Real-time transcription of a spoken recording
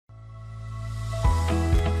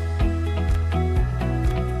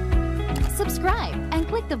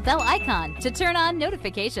the bell icon to turn on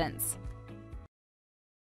notifications.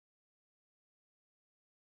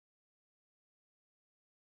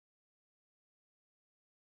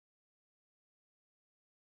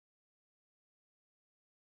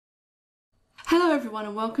 Hello everyone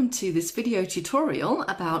and welcome to this video tutorial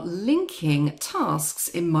about linking tasks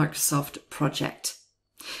in Microsoft Project.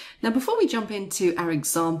 Now before we jump into our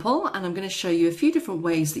example, and I'm going to show you a few different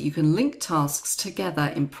ways that you can link tasks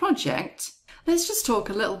together in Project, let's just talk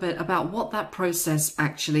a little bit about what that process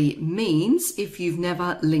actually means if you've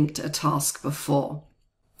never linked a task before.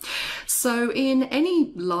 So in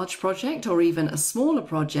any large project or even a smaller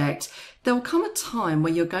project, there will come a time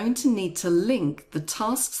where you're going to need to link the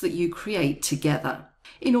tasks that you create together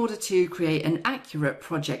in order to create an accurate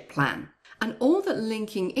project plan. And all that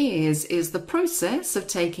linking is the process of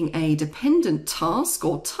taking a dependent task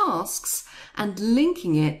or tasks and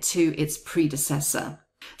linking it to its predecessor.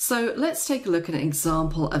 So let's take a look at an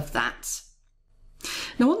example of that.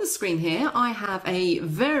 Now on the screen here, I have a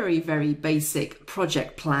very basic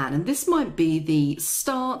project plan, and this might be the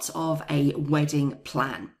start of a wedding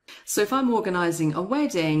plan. So if I'm organizing a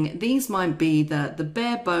wedding, these might be the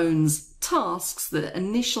bare bones tasks, the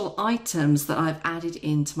initial items that I've added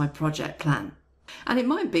into my project plan. And it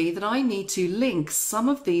might be that I need to link some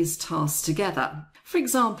of these tasks together. For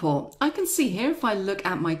example, I can see here if I look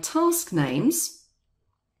at my task names,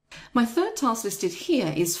 my third task listed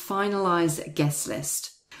here is Finalize Guest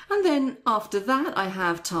List. And then after that, I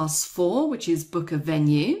have task 4, which is Book a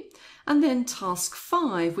Venue, and then task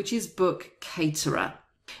 5, which is Book Caterer.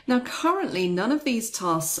 Now, currently, none of these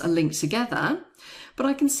tasks are linked together, but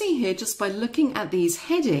I can see here just by looking at these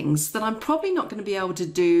headings that I'm probably not going to be able to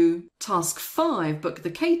do task 5, Book the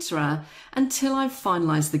Caterer, until I've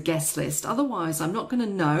finalized the guest list. Otherwise, I'm not going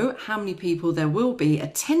to know how many people there will be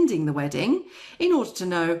attending the wedding in order to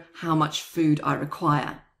know how much food I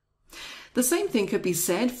require. The same thing could be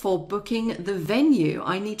said for booking the venue.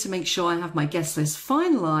 I need to make sure I have my guest list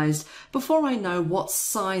finalized before I know what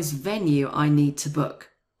size venue I need to book.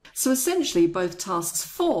 So essentially, both tasks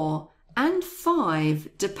 4 and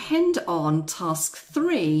 5 depend on task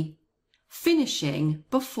 3 finishing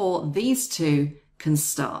before these two can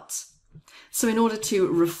start. So in order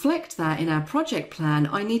to reflect that in our project plan,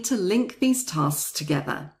 I need to link these tasks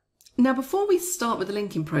together. Now, before we start with the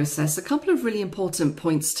linking process, a couple of really important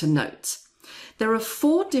points to note. There are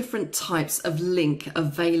 4 different types of link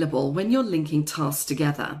available when you're linking tasks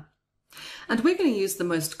together. And we're going to use the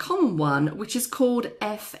most common one, which is called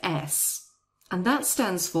FS. And that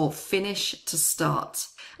stands for finish to start.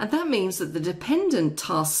 And that means that the dependent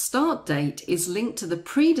task start date is linked to the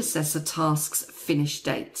predecessor task's finish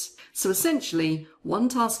date. So essentially, one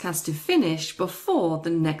task has to finish before the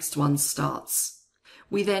next one starts.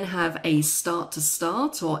 We then have a start to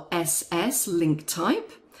start or SS link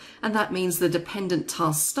type. And that means the dependent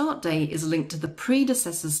task start date is linked to the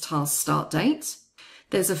predecessor's task start date.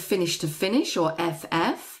 There's a finish to finish or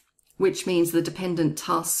FF, which means the dependent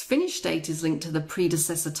task's finish date is linked to the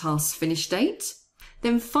predecessor task's finish date.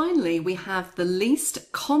 Then finally, we have the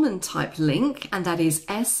least common type link, and that is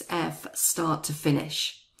SF start to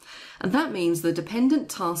finish. And that means the dependent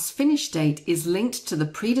task's finish date is linked to the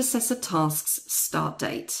predecessor task's start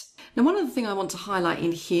date. Now, one other thing I want to highlight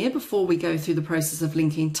in here before we go through the process of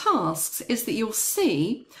linking tasks is that you'll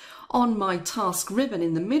see on my task ribbon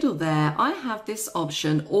in the middle there, I have this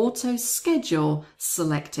option Auto Schedule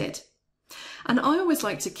selected. And I always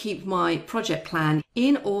like to keep my project plan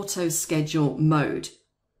in auto schedule mode.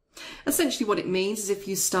 Essentially what it means is if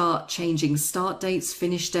you start changing start dates,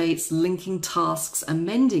 finish dates, linking tasks,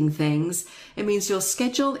 amending things, it means your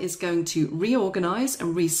schedule is going to reorganize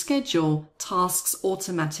and reschedule tasks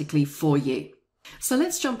automatically for you. So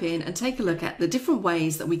let's jump in and take a look at the different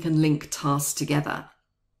ways that we can link tasks together.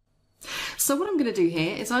 So what I'm going to do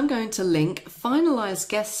here is I'm going to link Finalize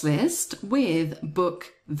Guest List with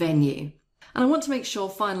Book Venue. And I want to make sure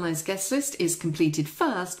Finalize Guest List is completed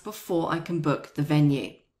first before I can book the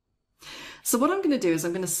venue. So what I'm going to do is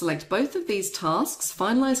I'm going to select both of these tasks,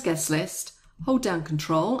 Finalize Guest List, hold down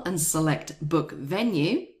Control and select Book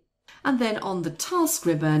Venue. And then on the task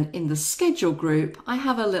ribbon in the schedule group, I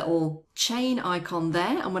have a little chain icon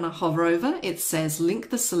there. And when I hover over, it says link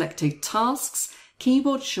the selected tasks,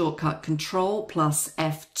 keyboard shortcut Control plus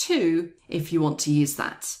F2 if you want to use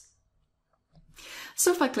that.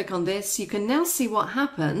 So if I click on this, you can now see what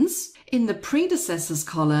happens. In the predecessors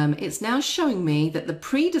column, it's now showing me that the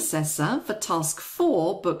predecessor for task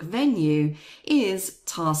 4, Book Venue, is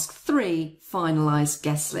task 3, Finalize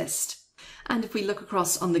Guest List. And if we look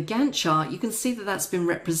across on the Gantt chart, you can see that that's been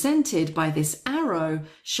represented by this arrow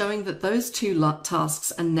showing that those two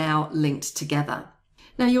tasks are now linked together.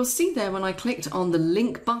 Now you'll see there when I clicked on the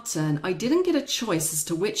link button, I didn't get a choice as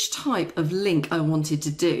to which type of link I wanted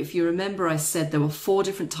to do. If you remember, I said there were 4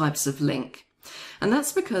 different types of link. And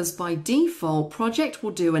that's because by default, Project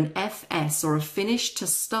will do an FS or a finish to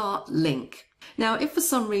start link. Now, if for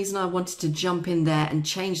some reason I wanted to jump in there and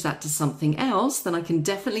change that to something else, then I can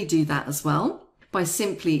definitely do that as well by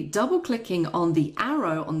simply double clicking on the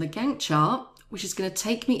arrow on the Gantt chart, which is going to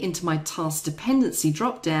take me into my task dependency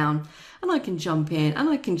drop down, and I can jump in and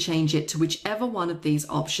I can change it to whichever one of these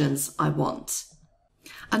options I want.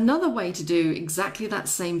 Another way to do exactly that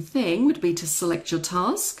same thing would be to select your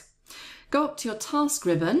task, go up to your task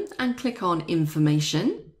ribbon and click on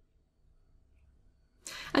Information,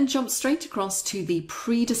 and jump straight across to the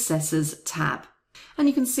Predecessors tab. And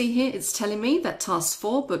you can see here it's telling me that Task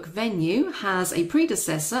 4, Book Venue, has a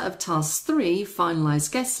predecessor of Task 3, Finalize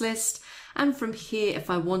Guest List, and from here, if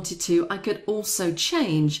I wanted to, I could also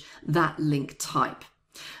change that link type.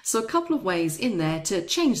 So a couple of ways in there to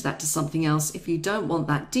change that to something else if you don't want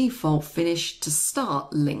that default finish to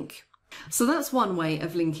start link. So that's one way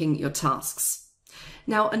of linking your tasks.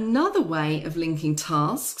 Now, another way of linking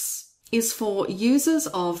tasks is for users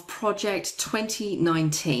of Project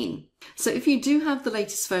 2019. So if you do have the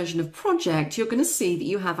latest version of Project, you're going to see that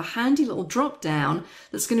you have a handy little drop down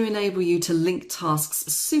that's going to enable you to link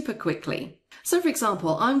tasks super quickly. So for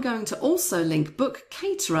example, I'm going to also link Book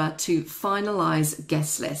Caterer to Finalize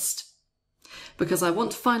Guest List, because I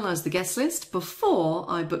want to finalize the guest list before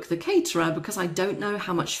I book the caterer, because I don't know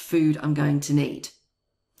how much food I'm going to need.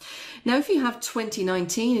 Now, if you have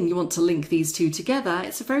 2019 and you want to link these two together,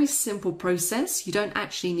 it's a very simple process. You don't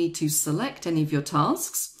actually need to select any of your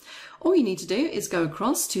tasks. All you need to do is go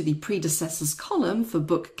across to the predecessors column for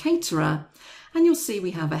Book Caterer, and you'll see we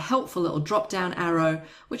have a helpful little drop down arrow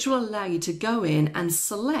which will allow you to go in and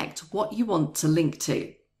select what you want to link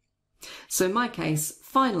to. So in my case,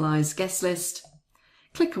 Finalize Guest List,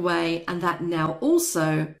 click away, and that now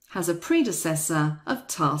also has a predecessor of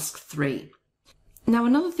Task 3. Now,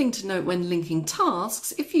 another thing to note when linking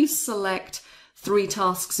tasks, if you select 3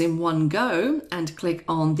 tasks in one go and click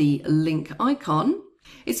on the link icon,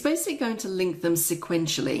 it's basically going to link them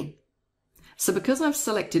sequentially. So because I've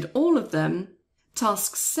selected all of them,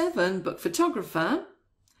 Task 7, Book Photographer,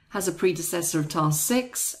 has a predecessor of Task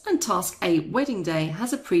 6, and Task 8, Wedding Day,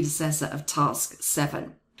 has a predecessor of Task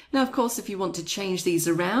 7. Now, of course, if you want to change these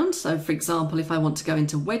around, so for example, if I want to go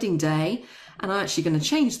into Wedding Day, and I'm actually going to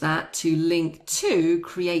change that to link to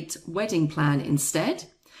Create Wedding Plan instead,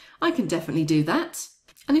 I can definitely do that.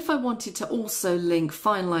 And if I wanted to also link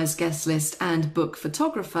Finalize Guest List and Book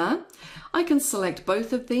Photographer, I can select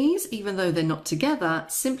both of these, even though they're not together,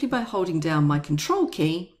 simply by holding down my Control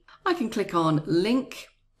key. I can click on Link,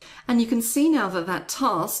 and you can see now that that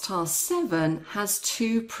task, Task 7, has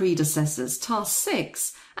 2 predecessors, Task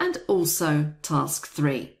 6 and also Task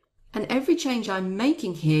 3. And every change I'm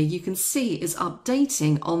making here, you can see is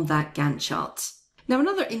updating on that Gantt chart. Now,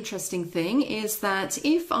 another interesting thing is that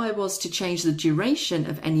if I was to change the duration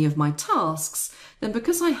of any of my tasks, then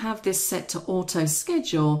because I have this set to auto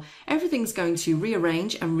schedule, everything's going to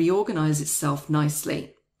rearrange and reorganize itself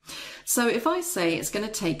nicely. So if I say it's going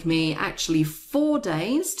to take me actually 4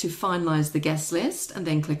 days to finalize the guest list and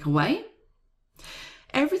then click away,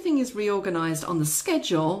 everything is reorganized on the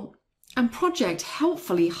schedule, and Project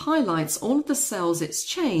helpfully highlights all of the cells it's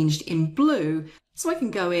changed in blue, so I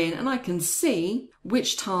can go in and I can see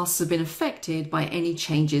which tasks have been affected by any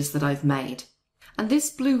changes that I've made. And this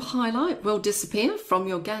blue highlight will disappear from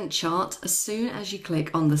your Gantt chart as soon as you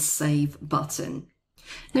click on the Save button.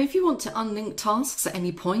 Now, if you want to unlink tasks at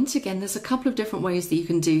any point, again, there's a couple of different ways that you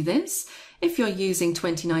can do this. If you're using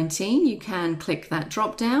 2019, you can click that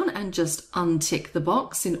drop down and just untick the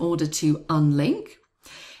box in order to unlink.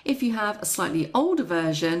 If you have a slightly older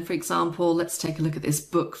version, for example, let's take a look at this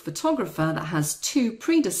Book Photographer that has 2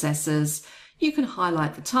 predecessors, you can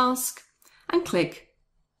highlight the task and click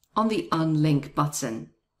on the Unlink button.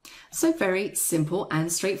 So very simple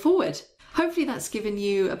and straightforward. Hopefully that's given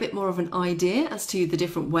you a bit more of an idea as to the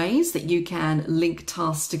different ways that you can link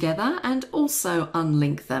tasks together and also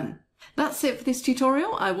unlink them. That's it for this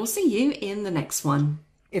tutorial. I will see you in the next one.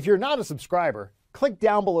 If you're not a subscriber, click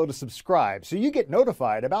down below to subscribe so you get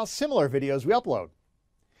notified about similar videos we upload.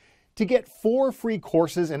 To get 4 free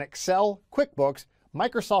courses in Excel, QuickBooks,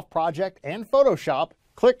 Microsoft Project, and Photoshop,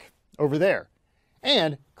 click over there.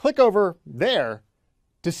 And click over there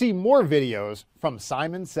to see more videos from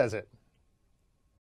Simon Says It.